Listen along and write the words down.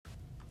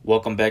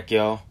Welcome back,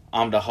 y'all.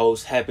 I'm the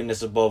host,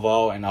 Happiness Above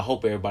All, and I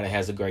hope everybody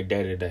has a great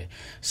day today.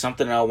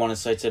 Something that I want to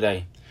say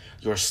today.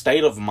 Your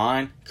state of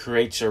mind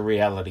creates your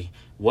reality.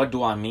 What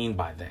do I mean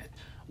by that?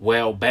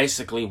 Well,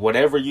 basically,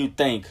 whatever you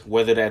think,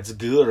 whether that's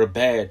good or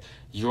bad,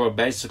 you're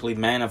basically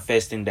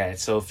manifesting that.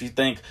 So if you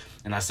think,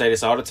 and I say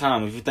this all the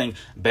time, if you think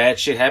bad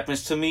shit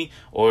happens to me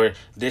or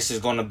this is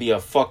going to be a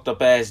fucked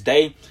up ass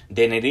day,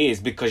 then it is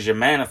because you're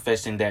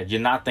manifesting that.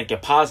 You're not thinking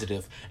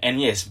positive.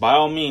 And yes, by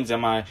all means,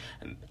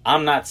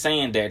 I'm not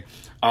saying that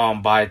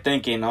by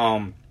thinking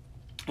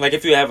like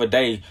if you have a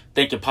day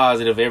thinking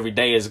positive every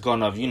day is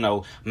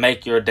gonna,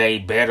 make your day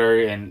better,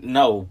 and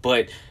no,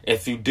 but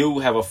if you do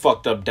have a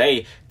fucked up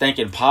day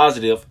thinking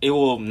positive, it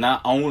will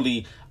not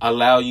only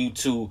allow you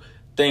to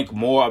think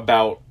more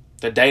about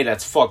the day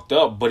that's fucked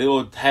up, but it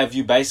will have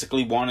you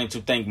basically wanting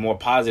to think more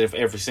positive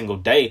every single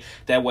day.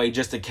 That way,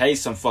 just in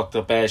case some fucked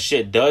up ass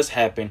shit does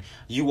happen,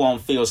 you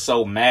won't feel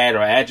so mad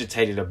or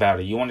agitated about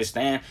it. You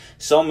understand?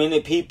 So many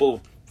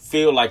people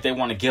feel like they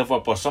want to give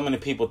up, or so many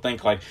people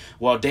think like,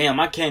 well, damn,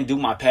 I can't do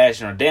my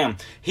passion, or damn,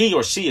 he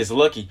or she is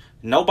lucky.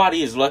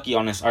 Nobody is lucky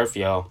on this earth,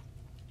 y'all.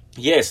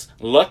 Yes,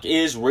 luck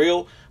is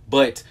real,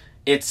 but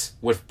it's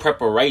with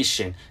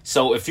preparation.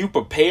 So if you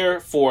prepare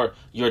for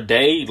your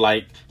day,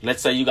 like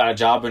let's say you got a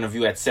job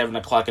interview at 7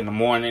 o'clock in the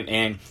morning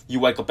and you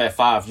wake up at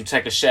 5, you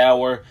take a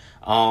shower,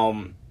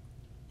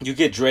 you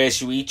get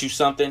dressed, you eat you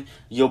something,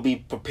 you'll be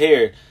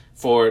prepared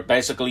for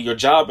basically your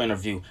job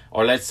interview.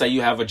 Or let's say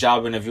you have a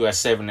job interview at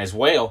 7 as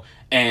well,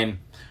 and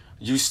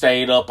you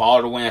stayed up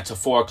all the way until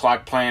 4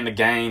 o'clock playing the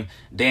game.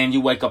 Then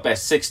you wake up at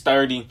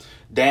 6:30,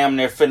 damn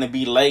near finna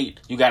be late.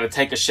 You got to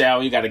take a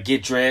shower, you got to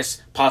get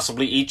dressed,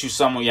 possibly eat you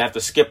something. You have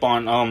to skip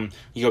on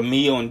your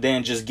meal and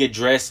then just get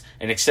dressed,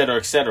 and etc.,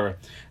 etc.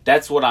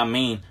 That's what I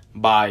mean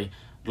by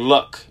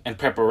luck and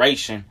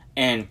preparation.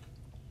 And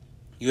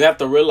you have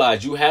to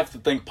realize you have to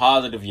think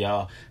positive,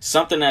 y'all.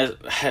 Something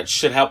that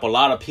should help a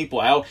lot of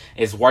people out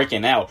is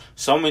working out.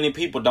 So many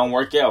people don't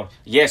work out.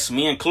 Yes,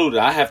 me included.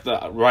 I have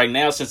to, right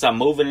now, since I'm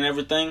moving and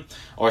everything,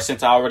 or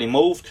since I already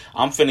moved,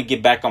 I'm finna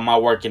get back on my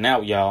working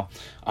out, y'all.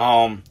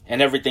 And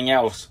everything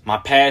else. My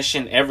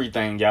passion,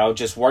 everything, y'all.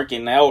 Just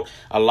working out,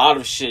 a lot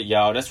of shit,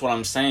 y'all. That's what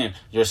I'm saying.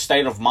 Your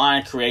state of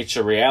mind creates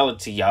your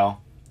reality,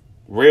 y'all.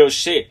 Real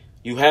shit.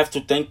 You have to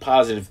think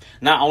positive.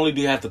 Not only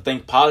do you have to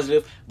think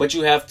positive, but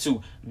you have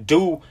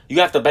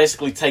to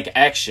basically take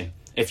action.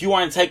 If you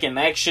aren't taking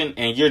action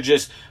and you're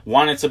just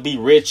wanting to be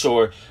rich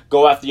or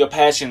go after your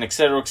passion,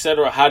 etc.,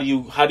 etc., how do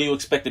you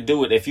expect to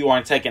do it if you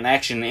aren't taking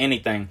action in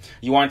anything?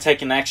 You aren't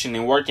taking action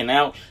in working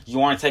out.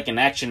 You aren't taking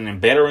action in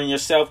bettering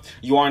yourself.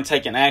 You aren't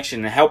taking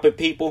action in helping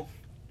people.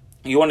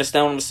 You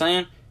understand what I'm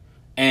saying?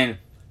 And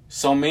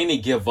so many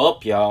give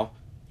up, y'all.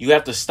 You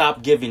have to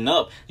stop giving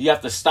up. You have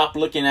to stop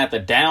looking at the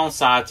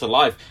downside to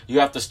life. You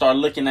have to start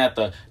looking at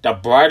the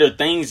brighter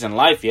things in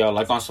life, yo.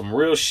 Like on some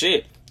real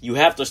shit. You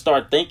have to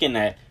start thinking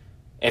that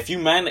if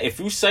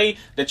you say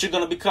that you're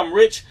gonna become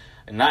rich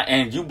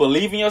and you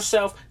believe in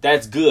yourself,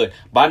 that's good.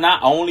 But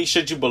not only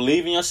should you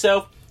believe in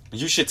yourself,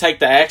 you should take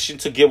the action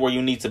to get where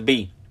you need to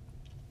be.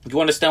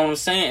 You understand what I'm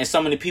saying? And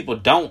so many people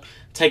don't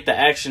take the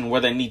action where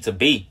they need to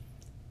be.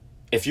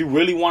 If you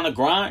really want to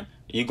grind,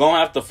 you're gonna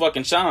have to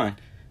fucking shine.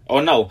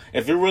 Or no,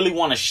 if you really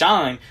want to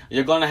shine,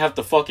 you're going to have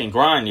to fucking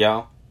grind,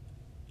 y'all.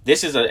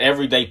 This is an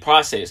everyday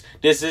process.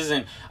 This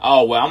isn't,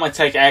 I'm going to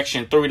take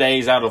action 3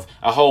 days out of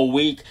a whole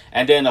week,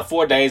 and then the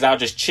 4 days I'll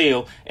just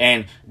chill,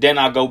 and then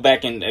I'll go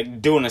back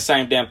and doing the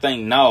same damn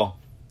thing. No,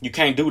 you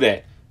can't do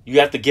that.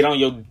 You have to get on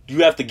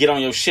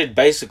your shit,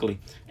 basically.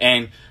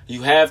 And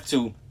you have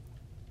to,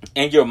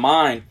 in your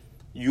mind,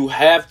 you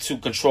have to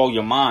control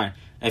your mind.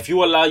 If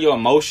you allow your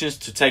emotions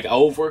to take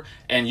over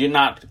and you're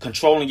not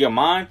controlling your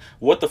mind,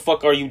 what the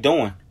fuck are you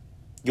doing?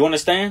 You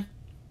understand?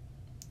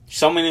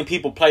 So many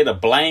people play the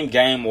blame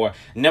game or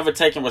never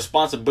taking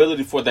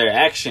responsibility for their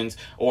actions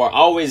or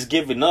always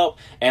giving up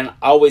and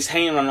always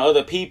hating on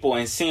other people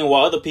and seeing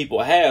what other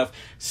people have.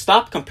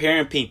 Stop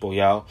comparing people,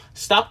 y'all.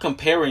 Stop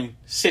comparing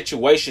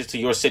situations to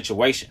your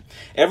situation.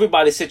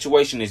 Everybody's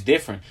situation is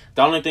different.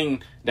 The only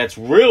thing that's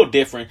real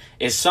different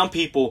is some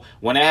people,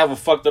 when they have a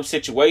fucked up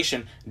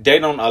situation, they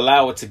don't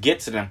allow it to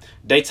get to them.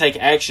 They take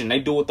action. They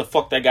do what the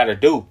fuck they gotta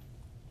do.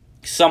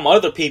 Some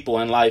other people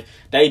in life,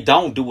 they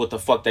don't do what the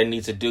fuck they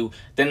need to do.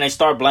 Then they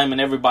start blaming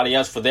everybody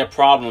else for their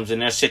problems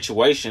and their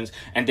situations.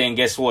 And then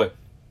guess what?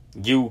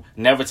 You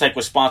never take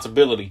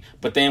responsibility.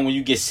 But then when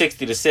you get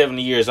 60 to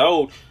 70 years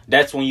old,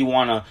 that's when you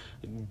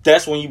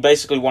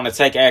basically want to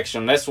take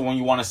action. That's when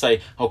you want to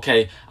say,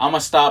 okay, I'm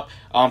going to stop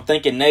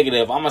thinking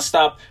negative. I'm going to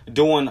stop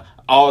doing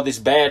all this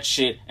bad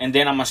shit, and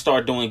then I'm going to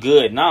start doing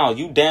good. No,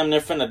 you damn near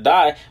finna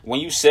die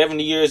when you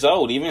 70 years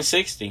old, even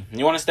 60.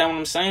 You understand what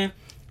I'm saying?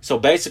 So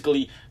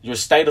basically, your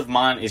state of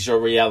mind is your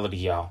reality,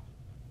 y'all.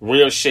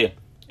 Real shit.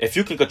 If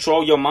you can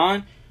control your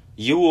mind,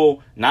 you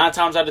will 9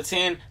 times out of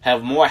 10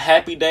 have more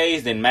happy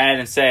days than mad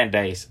and sad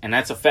days. And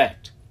that's a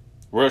fact.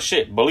 Real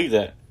shit. Believe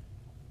that.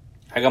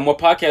 I got more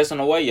podcasts on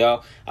the way,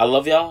 y'all. I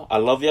love y'all.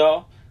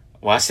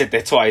 Well, I said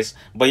that twice.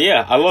 But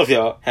yeah, I love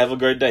y'all. Have a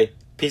great day.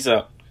 Peace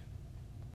out.